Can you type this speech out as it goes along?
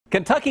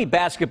Kentucky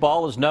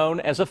basketball is known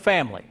as a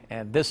family,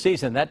 and this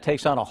season that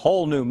takes on a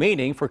whole new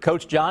meaning for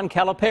Coach John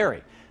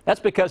Calipari. That's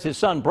because his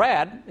son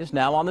Brad is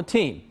now on the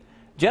team.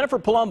 Jennifer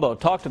Palumbo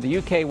talked to the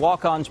UK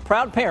walk-ons'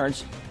 proud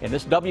parents in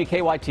this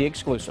WKYT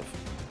exclusive.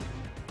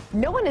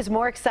 No one is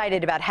more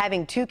excited about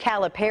having two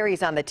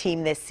Caliparis on the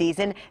team this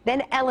season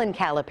than Ellen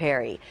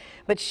Calipari.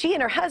 But she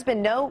and her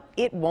husband know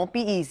it won't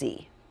be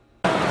easy.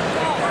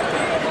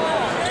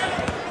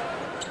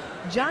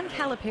 John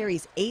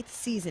Calipari's 8th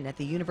season at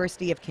the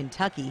University of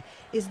Kentucky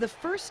is the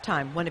first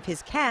time one of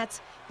his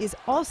cats is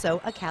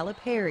also a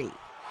Calipari.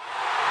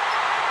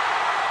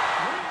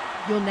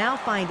 You'll now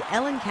find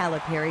Ellen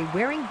Calipari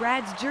wearing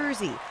Brad's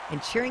jersey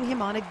and cheering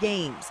him on at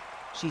games.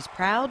 She's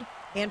proud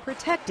and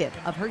protective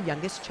of her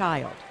youngest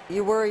child.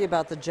 You worry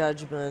about the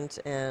judgment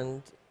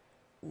and,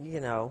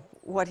 you know,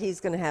 what he's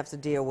going to have to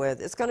deal with.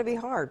 It's going to be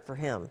hard for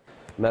him.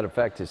 Matter of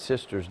fact, his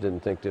sisters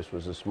didn't think this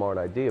was a smart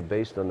idea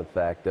based on the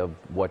fact of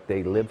what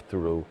they lived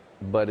through,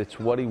 but it's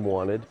what he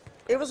wanted.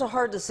 It was a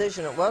hard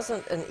decision. It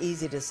wasn't an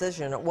easy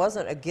decision. It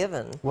wasn't a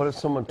given. What if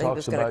someone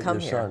talks about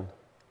your son?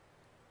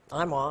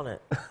 I'm on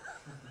it.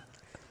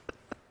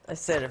 I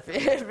said,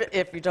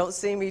 if you don't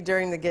see me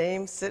during the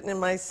game sitting in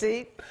my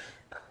seat,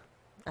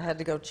 I had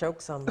to go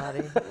choke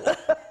somebody.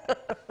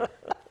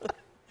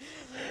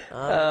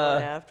 I'm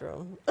going after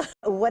him.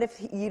 What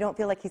if you don't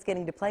feel like he's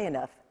getting to play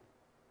enough?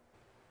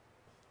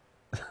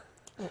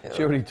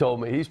 She already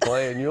told me he's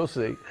playing, you'll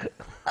see.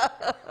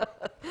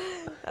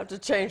 Have to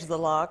change the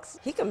locks.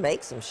 He can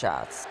make some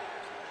shots.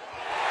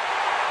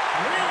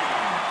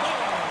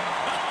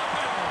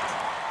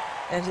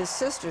 And his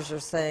sisters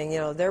are saying, you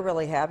know, they're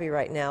really happy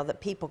right now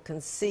that people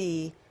can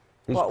see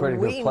what we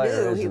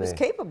knew he was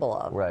capable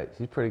of. Right,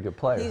 he's a pretty good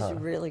player. He's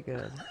really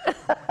good.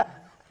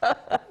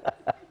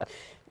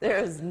 There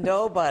is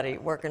nobody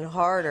working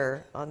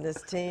harder on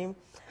this team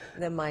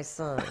than my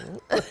son.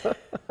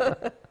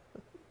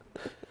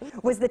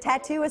 Was the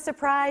tattoo a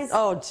surprise?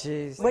 Oh,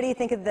 jeez. What do you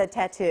think of the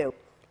tattoo?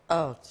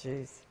 Oh,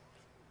 jeez.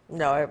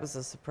 No, it was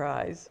a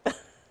surprise.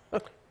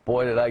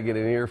 Boy, did I get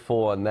an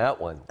earful on that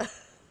one,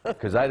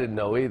 because I didn't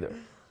know either.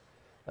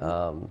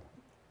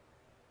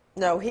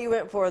 No, he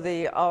went for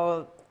the,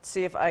 I'll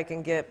see if I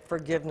can get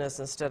forgiveness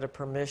instead of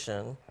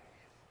permission.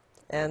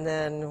 And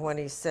then when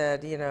he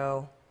said, you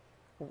know,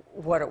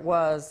 what it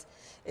was,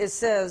 it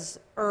says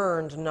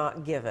earned,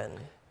 not given.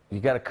 You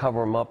got to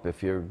cover them up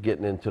if you're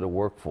getting into the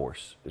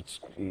workforce.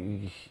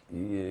 You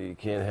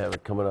can't have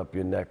it coming up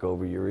your neck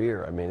over your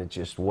ear. I mean, it's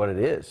just what it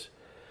is.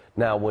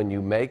 Now, when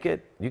you make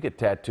it, you could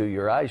tattoo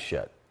your eyes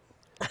shut.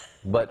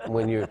 But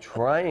when you're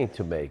trying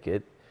to make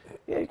it,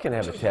 yeah, you can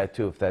have a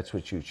tattoo if that's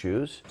what you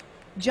choose.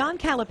 John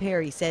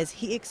Calipari says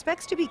he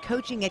expects to be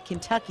coaching at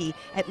Kentucky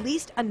at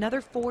least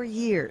another 4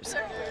 years.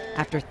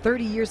 After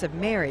 30 years of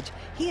marriage,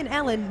 he and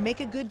Ellen make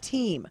a good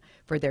team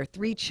for their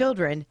 3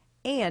 children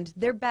and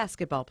their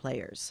basketball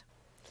players.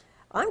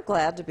 I'm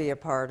glad to be a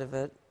part of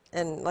it.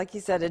 And like you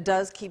said, it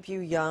does keep you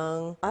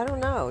young. I don't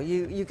know.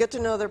 You get to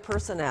know their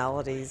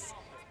personalities.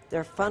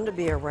 They're fun to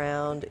be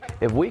around.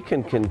 If we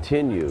can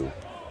continue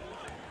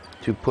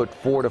to put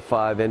 4 to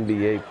 5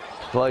 NBA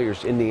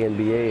players in the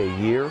NBA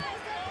a year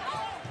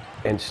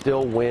and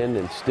still win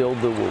and still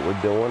do what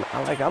we're doing,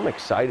 I'm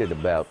excited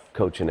about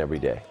coaching every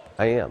day.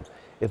 I am.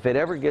 If it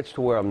ever gets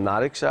to where I'm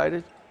not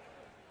excited,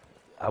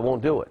 I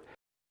won't do it.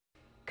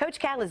 Coach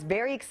Cal is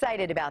very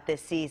excited about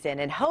this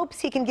season and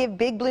hopes he can give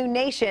Big Blue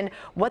Nation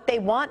what they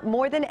want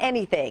more than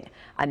anything,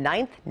 a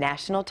 9th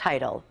national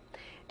title.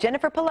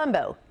 Jennifer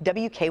Palumbo,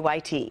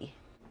 WKYT.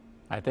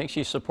 I think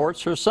she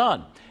supports her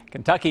son.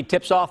 Kentucky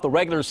tips off the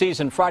regular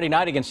season Friday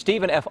night against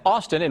Stephen F.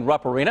 Austin in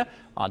Rupp Arena.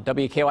 On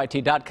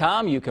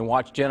WKYT.com, you can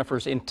watch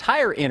Jennifer's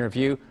entire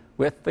interview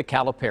with the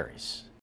Caliparis.